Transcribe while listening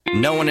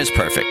No one is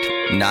perfect,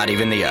 not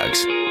even the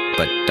Uggs.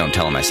 But don't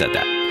tell them I said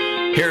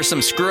that. Here are some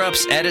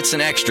screw-ups, edits,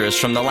 and extras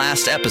from the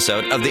last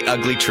episode of The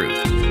Ugly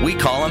Truth. We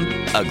call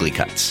them Ugly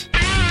Cuts.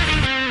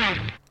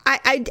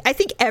 I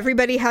think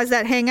everybody has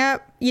that hang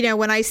up. You know,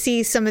 when I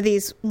see some of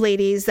these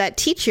ladies that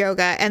teach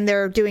yoga and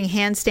they're doing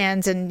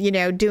handstands and, you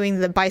know, doing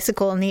the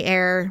bicycle in the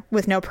air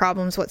with no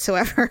problems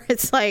whatsoever,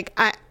 it's like,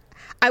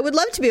 I would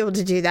love to be able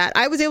to do that.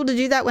 I was able to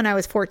do that when I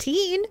was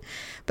 14,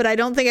 but I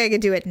don't think I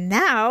could do it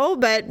now,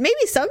 but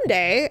maybe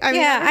someday.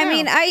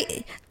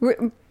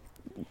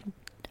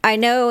 I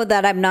know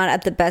that I'm not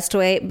at the best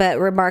weight, but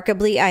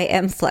remarkably, I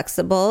am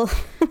flexible.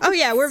 Oh,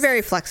 yeah, we're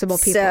very flexible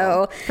people.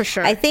 So, for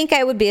sure. I think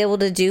I would be able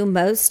to do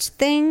most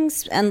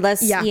things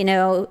unless, you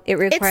know, it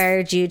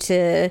required you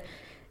to,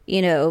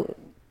 you know,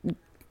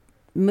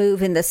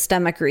 move in the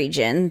stomach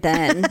region,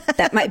 then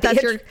that might be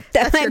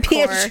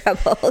a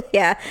trouble.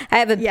 Yeah. I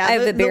have a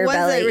beer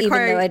belly, even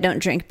though I don't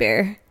drink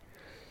beer.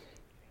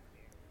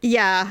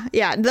 Yeah.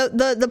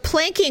 The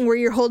planking where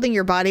you're holding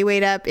your body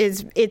weight up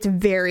it's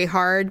very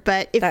hard,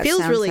 but it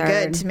feels really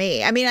good to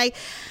me. I mean, I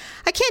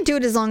can't do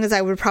it as long as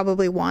I would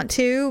probably want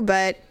to,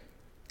 but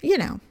you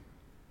know,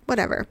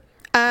 whatever.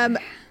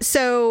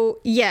 So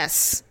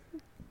yes,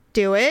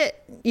 do it.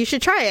 You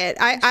should try it.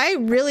 I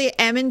really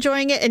am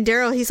enjoying it. And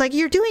Daryl, he's like,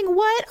 "You're doing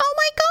what? Oh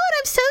my God,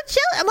 I'm so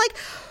jealous." I'm like,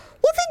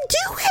 well, then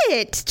do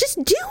it. Just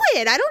do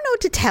it. I don't know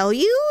what to tell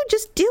you.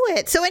 Just do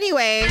it. So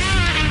anyway,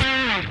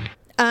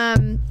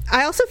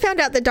 I also found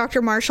out that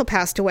Dr. Marshall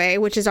passed away,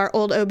 which is our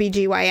old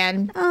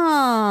OBGYN.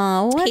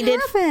 Oh, what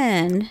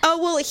happened?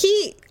 Oh, well,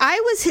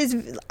 I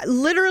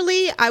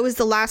was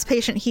the last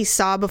patient he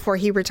saw before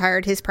he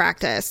retired his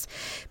practice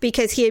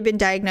because he had been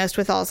diagnosed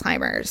with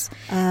Alzheimer's.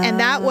 And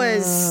that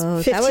was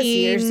 15 that was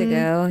years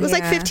ago. It was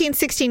like 15,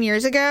 16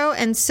 years ago.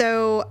 And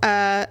so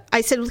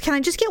I said, well, can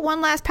I just get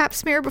one last pap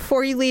smear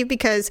before you leave?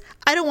 Because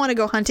I don't want to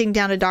go hunting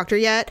down a doctor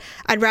yet.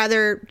 I'd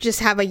rather just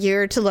have a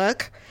year to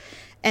look.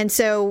 And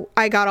so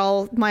I got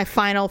all my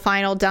final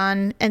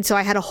done. And so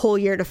I had a whole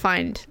year to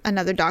find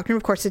another doctor. And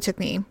of course, it took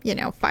me,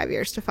 5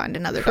 years to find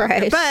another doctor.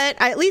 Right. But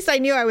at least I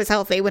knew I was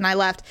healthy when I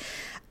left.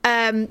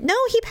 No,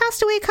 he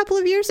passed away a couple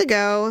of years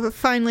ago,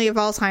 finally, of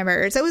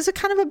Alzheimer's. It was a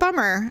kind of a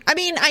bummer. I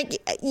mean,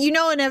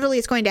 inevitably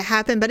it's going to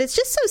happen, but it's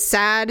just so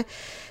sad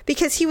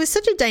because he was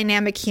such a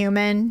dynamic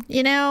human.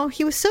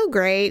 He was so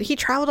great. He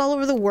traveled all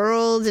over the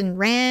world and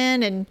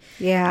ran, and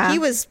he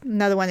was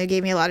another one that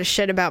gave me a lot of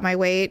shit about my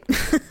weight.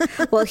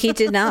 Well, he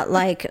did not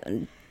like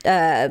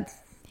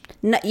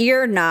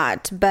you're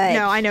not, but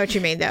no, I know what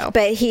you mean though.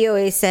 But he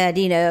always said,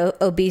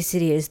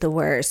 obesity is the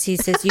worst. He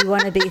says you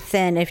want to be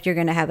thin if you're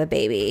going to have a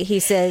baby. He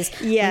says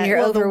when you're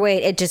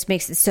overweight, it just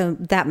makes it so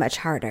that much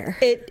harder.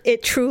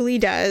 It truly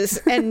does.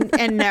 And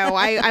no,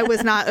 I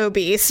was not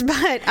obese,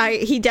 but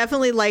he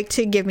definitely liked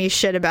to give me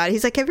shit about it.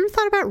 He's like, have you ever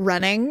thought about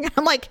running?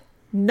 I'm like,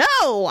 no,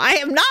 I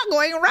am not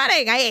going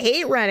running. I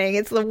hate running.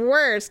 It's the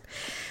worst.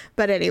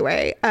 But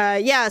anyway,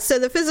 so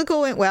the physical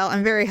went well.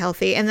 I'm very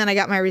healthy. And then I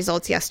got my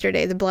results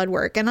yesterday, the blood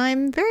work, and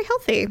I'm very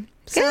healthy.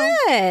 So,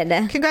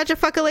 good.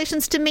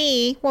 Congratulations to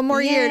me. One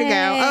more year to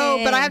go.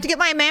 Oh, but I have to get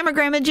my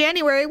mammogram in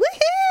January.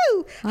 Woohoo!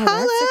 Oh,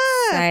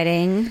 that's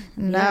exciting.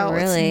 No, yeah,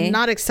 really. It's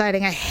not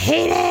exciting. I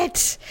hate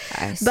it.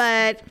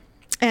 But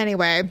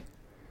anyway.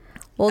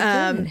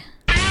 Well, good.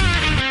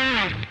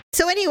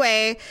 So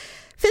anyway,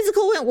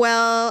 physical went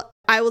well.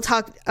 I will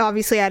talk,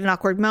 obviously I had an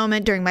awkward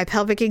moment during my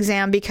pelvic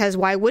exam because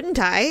why wouldn't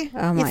I?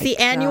 Oh my It's the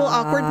annual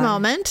awkward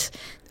moment.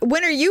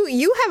 When are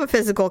you have a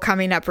physical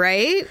coming up,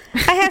 right?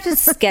 I have to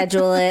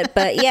schedule it,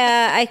 but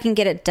yeah, I can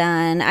get it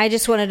done. I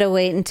just wanted to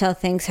wait until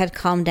things had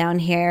calmed down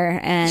here.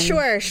 And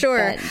Sure.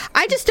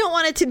 I just don't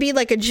want it to be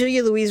like a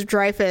Julia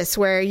Louis-Dreyfus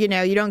where, you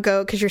don't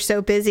go because you're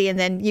so busy and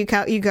then you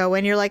go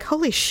and you're like,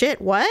 holy shit,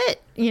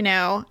 what?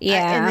 Yeah.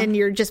 And then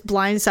you're just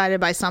blindsided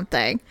by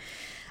something.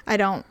 I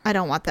don't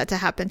want that to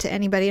happen to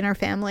anybody in our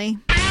family.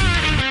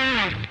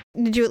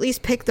 Did you at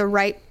least pick the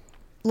right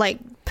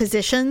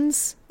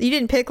positions? You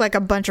didn't pick a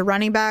bunch of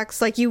running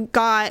backs. You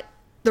got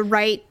the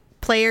right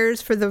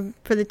players for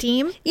the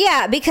team?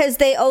 Yeah, because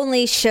they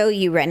only show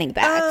you running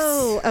backs.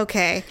 Oh,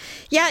 okay.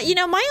 Yeah,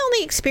 my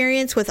only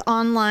experience with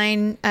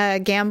online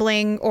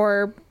gambling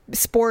or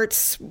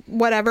sports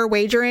whatever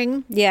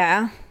wagering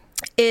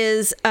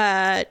is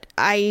I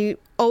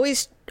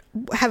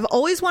have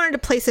always wanted to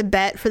place a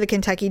bet for the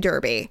Kentucky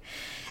Derby.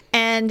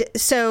 And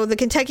so the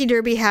Kentucky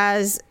Derby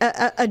has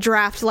a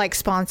draft-like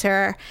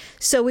sponsor.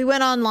 So we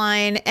went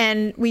online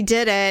and we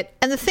did it.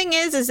 And the thing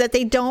is that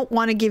they don't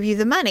want to give you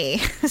the money.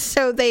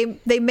 So they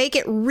make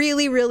it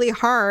really, really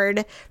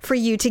hard for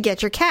you to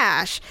get your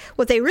cash.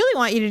 What they really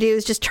want you to do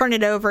is just turn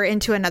it over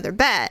into another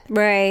bet.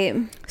 Right.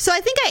 So I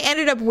think I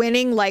ended up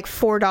winning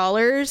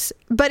 $4,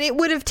 but it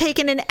would have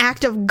taken an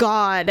act of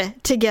God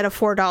to get a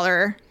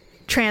 $4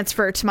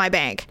 transfer to my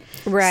bank.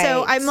 Right.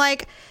 So I'm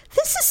like,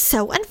 this is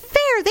so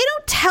unfair. They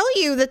don't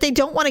tell you that they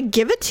don't want to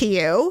give it to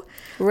you.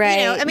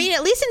 Right. I mean,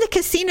 at least in the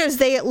casinos,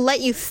 they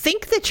let you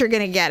think that you're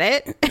going to get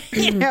it,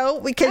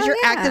 because you're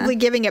actively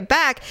giving it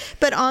back.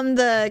 But on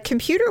the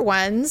computer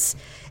ones,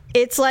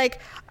 it's like,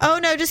 oh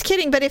no, just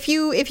kidding. But if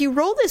you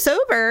roll this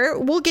over,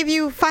 we'll give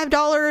you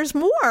 $5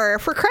 more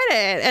for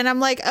credit. And I'm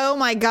like, oh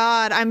my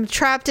God, I'm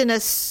trapped in a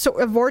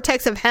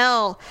vortex of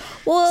hell.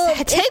 Well,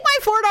 take my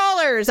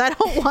 $4. I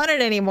don't want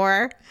it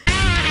anymore.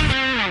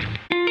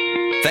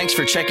 Thanks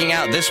for checking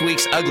out this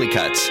week's Ugly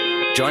Cuts.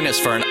 Join us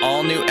for an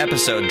all-new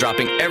episode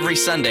dropping every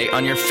Sunday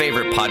on your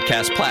favorite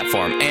podcast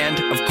platform and,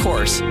 of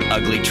course,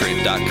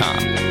 uglytruth.com.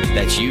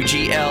 That's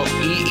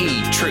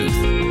UGLEE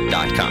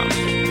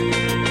truth.com.